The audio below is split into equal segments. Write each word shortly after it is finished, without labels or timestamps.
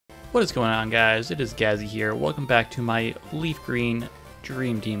What is going on, guys? It is Gazzy here. Welcome back to my LeafGreen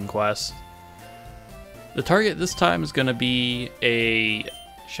Dream Team quest. The target this time is going to be a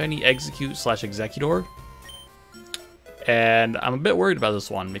Shiny Exeggcute / Exeggutor. And I'm a bit worried about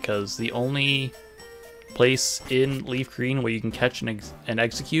this one because the only place in LeafGreen where you can catch an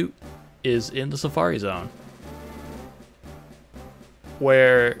Exeggcute is in the Safari Zone,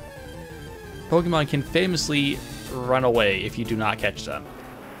 where Pokemon can famously run away if you do not catch them.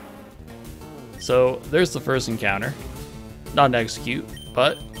 So there's the first encounter. Not an Exeggcute,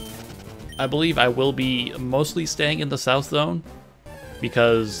 but I believe I will be mostly staying in the South Zone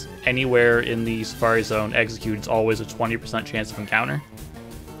because anywhere in the Safari Zone, Exeggcute is always a 20% chance of encounter.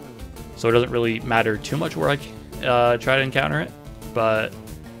 So it doesn't really matter too much where I try to encounter it, but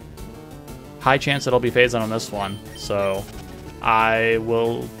high chance that I'll be phase on this one. So I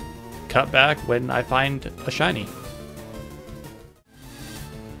will cut back when I find a shiny.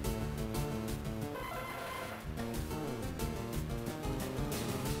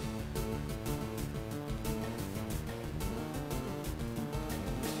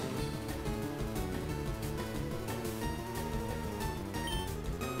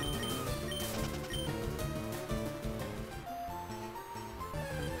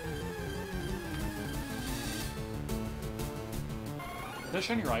 Is that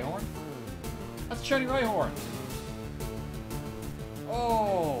Shiny Rhyhorn? That's Shiny Rhyhorn!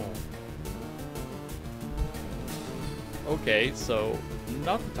 Oh! Okay, so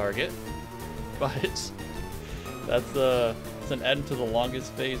not the target, but that's an end to the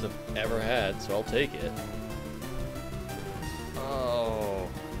longest phase I've ever had, so I'll take it. Oh,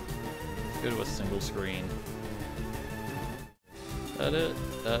 let's go to a single screen. Is that it?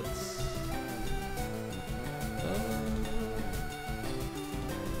 That's...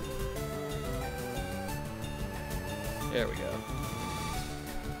 There we go.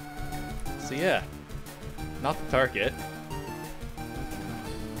 So yeah, not the target.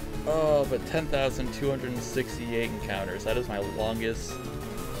 Oh, but 10,268 encounters. That is my longest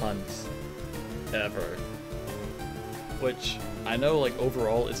hunt ever. Which I know, like,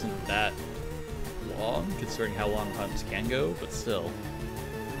 overall isn't that long, considering how long hunts can go, but still.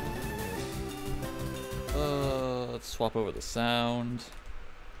 Let's swap over the sound,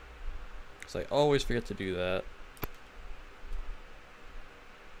 because I always forget to do that.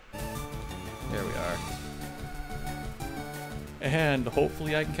 There we are. And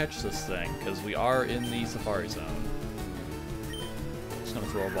hopefully I can catch this thing, because we are in the Safari Zone. Just gonna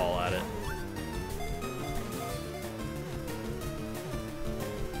throw a ball at it.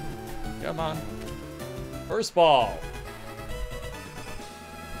 Come on. First ball!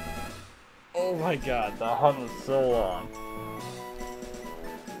 Oh my god, the hunt was so long.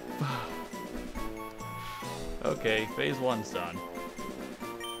 Okay, phase 1's done.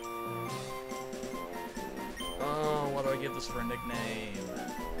 Oh, what do I give this for a nickname?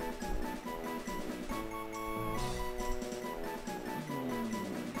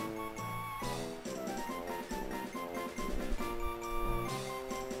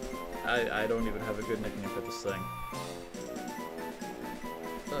 I don't even have a good nickname for this thing.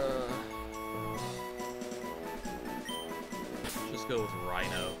 Just go with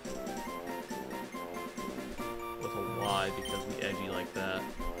Rhino. With a Y because we edgy like that.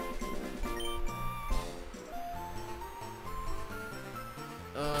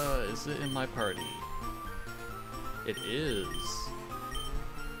 Is it in my party? It is.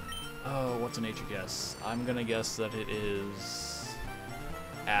 Oh, what's a nature guess? I'm gonna guess that it is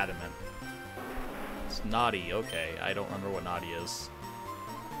adamant. It's naughty. Okay, I don't remember what naughty is.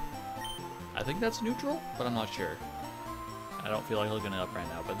 I think that's neutral, but I'm not sure. I don't feel like looking it up right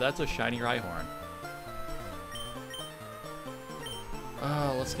now, but that's a Shiny Rhyhorn.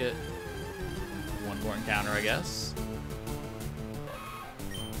 Let's get one more encounter, I guess.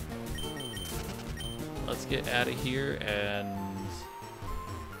 Let's get out of here and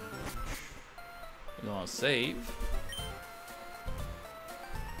we want to save.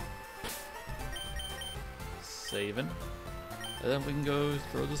 Saving. And then we can go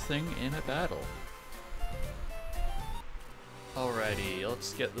throw this thing in a battle. Alrighty,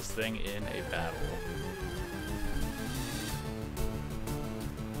 let's get this thing in a battle.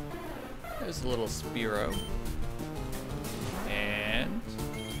 There's a little Spearow. And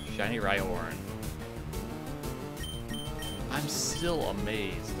Shiny Rhyhorn. I'm still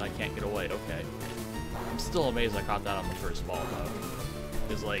amazed I can't get away. Okay. I'm still amazed I caught that on the first ball, though.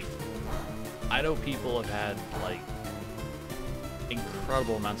 Because, like, I know people have had, like,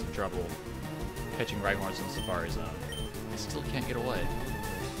 incredible amounts of trouble catching Rhyhorns in the Safari Zone. I still can't get away.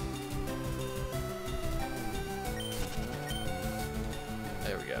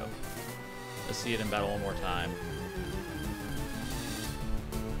 There we go. go. Let's see it in battle one more time.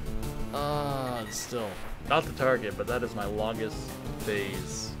 Still not the target, but that is my longest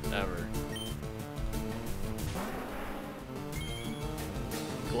phase ever.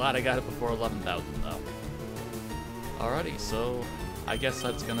 Glad I got it before 11,000 though. Alrighty, so I guess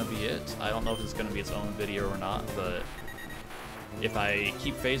that's gonna be it. I don't know if it's gonna be its own video or not, but if I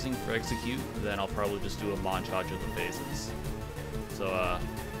keep phasing for Exeggcute, then I'll probably just do a montage of the phases. So,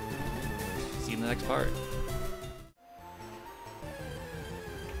 see you in the next part.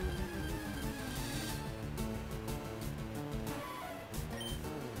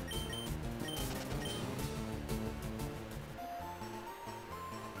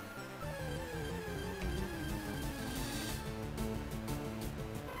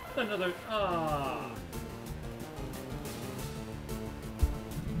 Another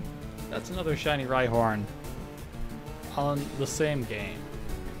That's another Shiny Rhyhorn on the same game.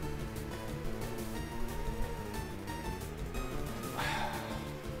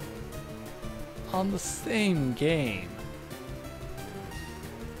 On the same game.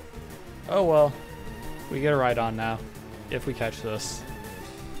 Oh well, we get a ride on now, if we catch this.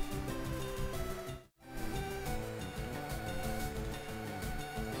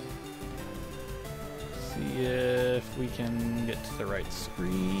 See if we can get to the right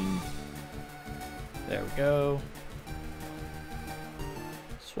screen. There we go.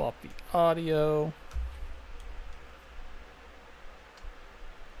 Swap the audio.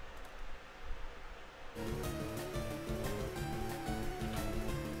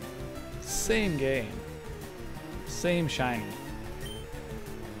 Same game. Same shiny.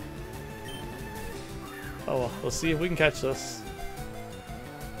 Oh well, let's see if we can catch this.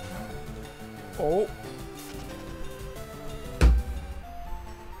 Oh.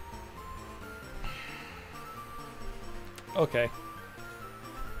 Okay.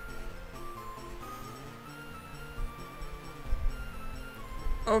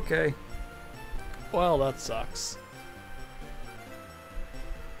 Okay. Well, that sucks.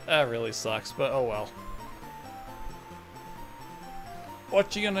 That really sucks, but oh well.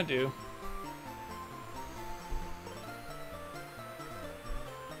 What you gonna do?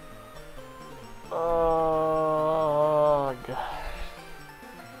 Oh, God.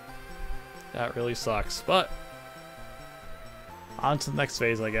 That really sucks, but on to the next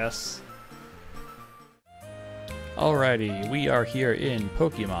phase, I guess. Alrighty, we are here in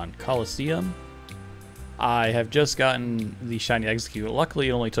Pokemon Colosseum. I have just gotten the Shiny Exeggcute. Luckily,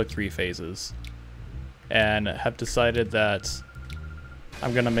 it only took 3 phases. And have decided that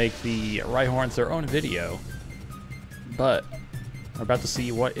I'm going to make the Rhyhorns their own video. But we're about to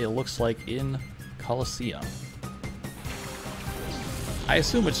see what it looks like in Colosseum. I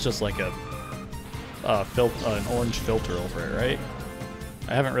assume it's just like an orange filter over it, right?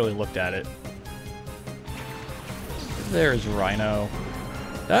 I haven't really looked at it. There's Rhino.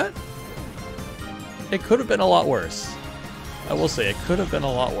 It could have been a lot worse. I will say, it could have been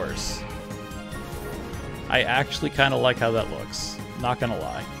a lot worse. I actually kind of like how that looks. Not gonna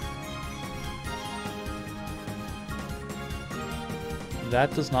lie.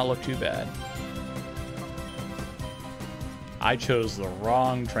 That does not look too bad. I chose the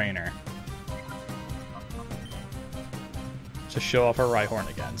wrong trainer to show off a Rhyhorn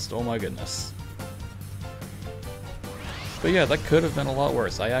against. Oh my goodness. But yeah, that could have been a lot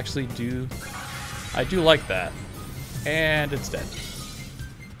worse. I do like that. And it's dead.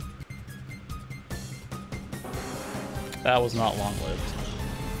 That was not long-lived.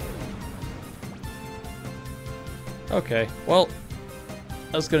 Okay, well,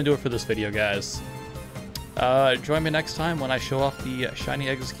 that's gonna do it for this video, guys. Join me next time when I show off the Shiny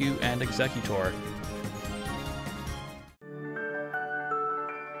Exeggcute and Exeggutor.